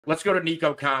let's go to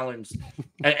Nico Collins.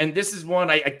 And this is one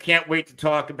I can't wait to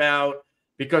talk about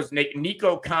because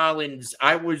Nico Collins,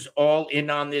 I was all in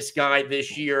on this guy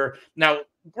this year. Now,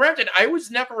 granted, I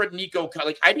was never a Nico Collins.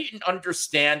 Like, I didn't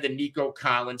understand the Nico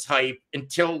Collins hype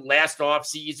until last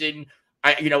offseason.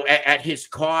 At his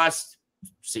cost,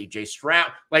 CJ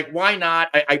Stroud, like, why not?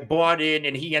 I bought in,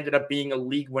 and he ended up being a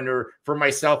league winner for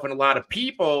myself and a lot of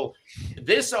people.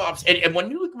 This off, and when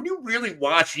you really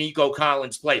watch Nico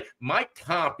Collins play, my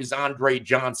comp is Andre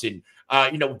Johnson.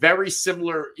 Very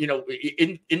similar.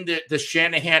 In the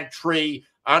Shanahan tree,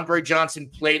 Andre Johnson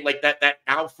played like that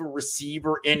alpha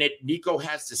receiver in it. Nico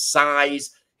has the size,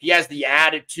 he has the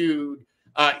attitude.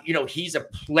 He's a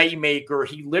playmaker.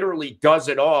 He literally does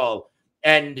it all.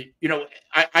 And,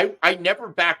 I never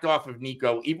backed off of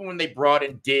Nico, even when they brought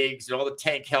in Diggs and all the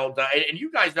tank held down. And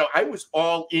you guys know I was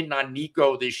all in on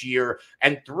Nico this year.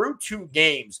 And through 2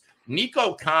 games,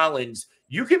 Nico Collins,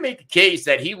 you can make a case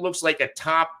that he looks like a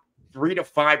top 3 to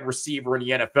 5 receiver in the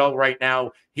NFL right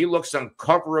now. He looks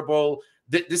uncoverable.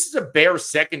 This is a Bears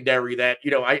secondary that,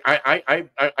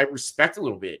 I respect a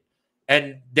little bit.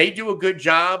 And they do a good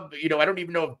job. I don't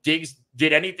even know if Diggs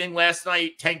did anything last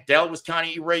night. Tank Dell was kind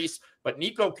of erased. But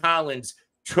Nico Collins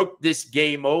took this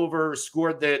game over,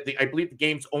 scored I believe the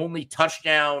game's only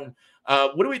touchdown.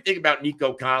 What do we think about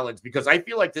Nico Collins? Because I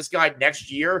feel like this guy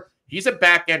next year, he's a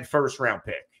back-end first-round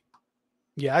pick.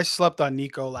 Yeah, I slept on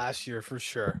Nico last year for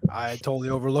sure. I totally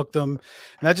overlooked him.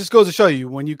 And that just goes to show you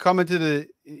when you come into the,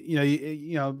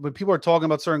 when people are talking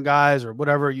about certain guys or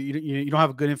whatever, you don't have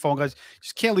a good info on guys, you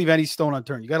just can't leave any stone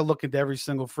unturned. You got to look into every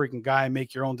single freaking guy and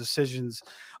make your own decisions.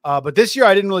 But this year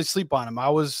I didn't really sleep on him. I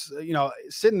was,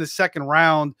 sitting in the second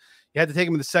round. You had to take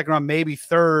him in the second round, maybe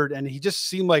third. And he just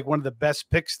seemed like one of the best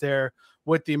picks there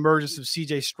with the emergence of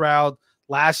CJ Stroud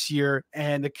last year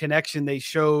and the connection they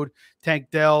showed. Tank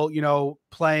Dell,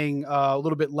 playing a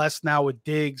little bit less now with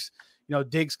Diggs,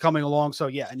 Diggs coming along. So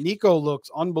yeah, Nico looks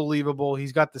unbelievable.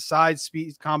 He's got the side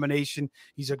speed combination.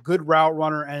 He's a good route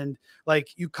runner. And like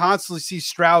you constantly see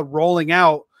Stroud rolling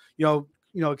out,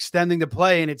 extending the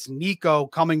play, and it's Nico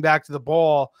coming back to the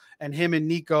ball, and him and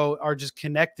Nico are just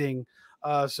connecting.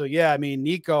 So yeah, I mean,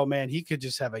 Nico, man, he could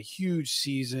just have a huge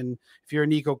season. If you're a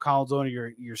Nico Collins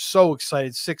owner, you're so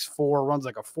excited. 6'4", runs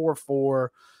like a 4.4.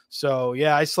 So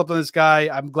yeah, I slept on this guy.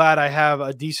 I'm glad I have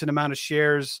a decent amount of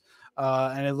shares,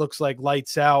 and it looks like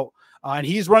lights out. And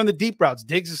he's running the deep routes.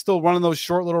 Diggs is still running those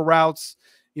short little routes.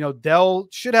 Dell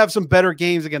should have some better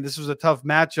games. Again, this was a tough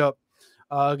matchup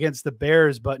against the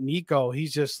Bears, but Nico,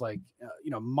 he's just like,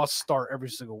 must start every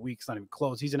single week. It's not even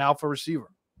close. He's an alpha receiver.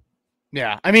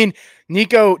 Yeah, I mean,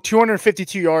 Nico,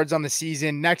 252 yards on the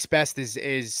season. Next best is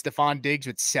Stephon Diggs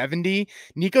with 70.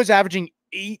 Nico's averaging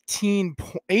 18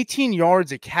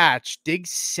 yards a catch.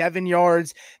 Diggs 7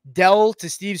 yards. Dell, to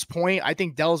Steve's point, I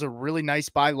think Dell's a really nice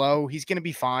buy low. He's going to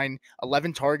be fine.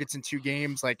 11 targets in 2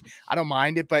 games. Like, I don't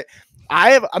mind it, but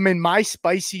my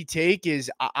spicy take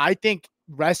is I think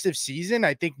rest of season,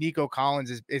 I think Nico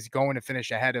Collins is going to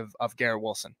finish ahead of Garrett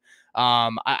Wilson.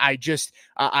 I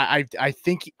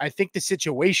think the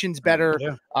situation's better.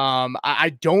 Yeah. I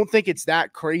don't think it's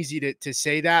that crazy to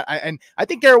say that. And I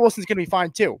think Garrett Wilson's going to be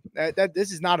fine too. That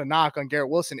this is not a knock on Garrett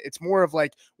Wilson. It's more of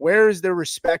like, where is the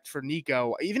respect for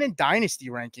Nico, even in dynasty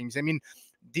rankings? I mean,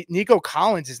 Nico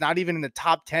Collins is not even in the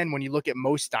top 10 when you look at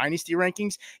most dynasty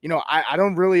rankings. I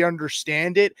don't really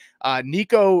understand it.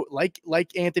 Nico, like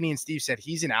Anthony and Steve said,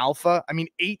 he's an alpha. I mean,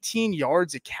 18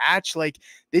 yards a catch. Like,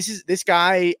 this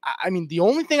guy. I mean, the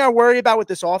only thing I worry about with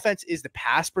this offense is the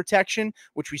pass protection,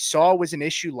 which we saw was an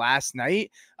issue last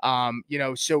night.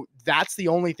 So that's the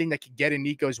only thing that could get in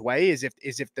Nico's way is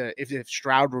if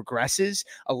Stroud regresses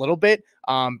a little bit,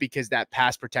 because that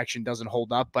pass protection doesn't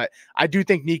hold up. But I do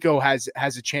think Nico has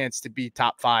a chance to be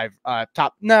top 5,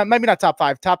 maybe not top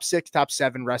 5, top 6, top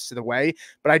 7 rest of the way.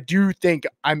 But I do think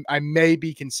I may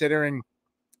be considering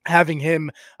having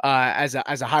him as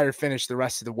a higher finish the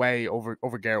rest of the way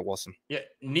over Garrett Wilson. Yeah,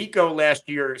 Nico last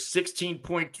year,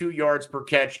 16.2 yards per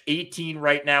catch, 18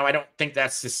 right now. I don't think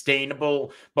that's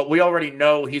sustainable, but we already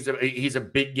know he's a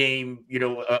big game,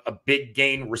 a big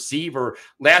gain receiver.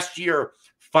 Last year,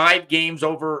 5 games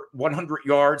over 100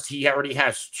 yards. He already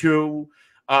has 2.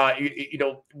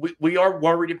 We are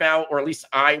worried about, or at least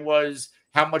I was,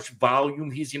 how much volume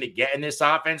he's going to get in this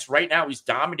offense. Right now, he's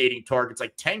dominating targets.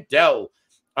 Like Tank Dell,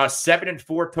 7 and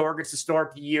 4 targets to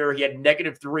start the year. He had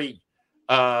 -3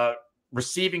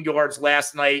 receiving yards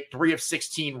last night, 3 of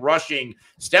 16 rushing.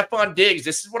 Stephon Diggs,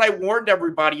 this is what I warned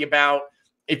everybody about.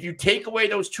 If you take away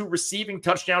those 2 receiving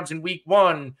touchdowns in week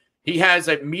 1, He has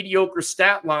a mediocre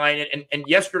stat line, and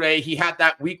yesterday he had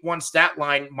that week 1 stat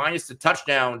line minus the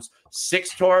touchdowns,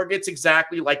 6 targets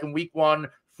exactly like in week 1,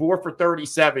 4 for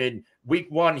 37. Week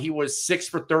 1 he was 6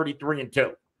 for 33 and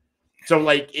 2. So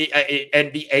like,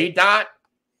 and the ADOT,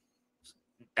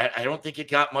 I don't think it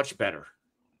got much better.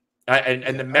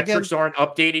 And the metrics aren't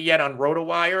updated yet on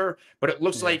RotoWire, but it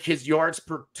looks like his yards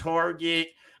per target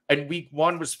in week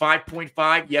 1 was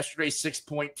 5.5, yesterday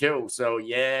 6.2. So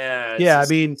I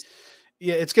mean,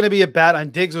 it's going to be a battle.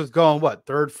 And Diggs was going what,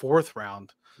 3rd, 4th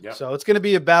round. Yep. So it's going to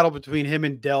be a battle between him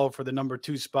and Dell for the number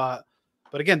 2 spot.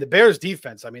 But again, the Bears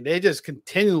defense, I mean, they just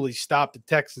continually stopped the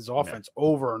Texans offense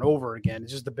over and over again.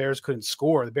 It's just the Bears couldn't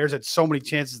score. The Bears had so many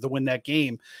chances to win that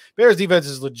game. Bears defense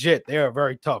is legit. They are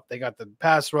very tough. They got the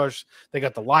pass rush. They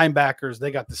got the linebackers. They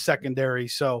got the secondary.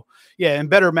 So, yeah, in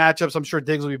better matchups, I'm sure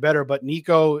Diggs will be better. But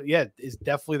Nico, is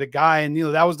definitely the guy. And,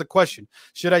 that was the question.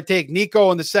 Should I take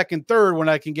Nico in the 2nd, 3rd when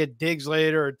I can get Diggs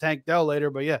later or Tank Dell later?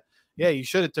 But, you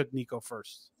should have took Nico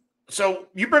first. So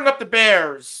you bring up the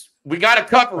Bears. We got to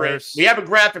cover it. We have a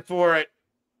graphic for it.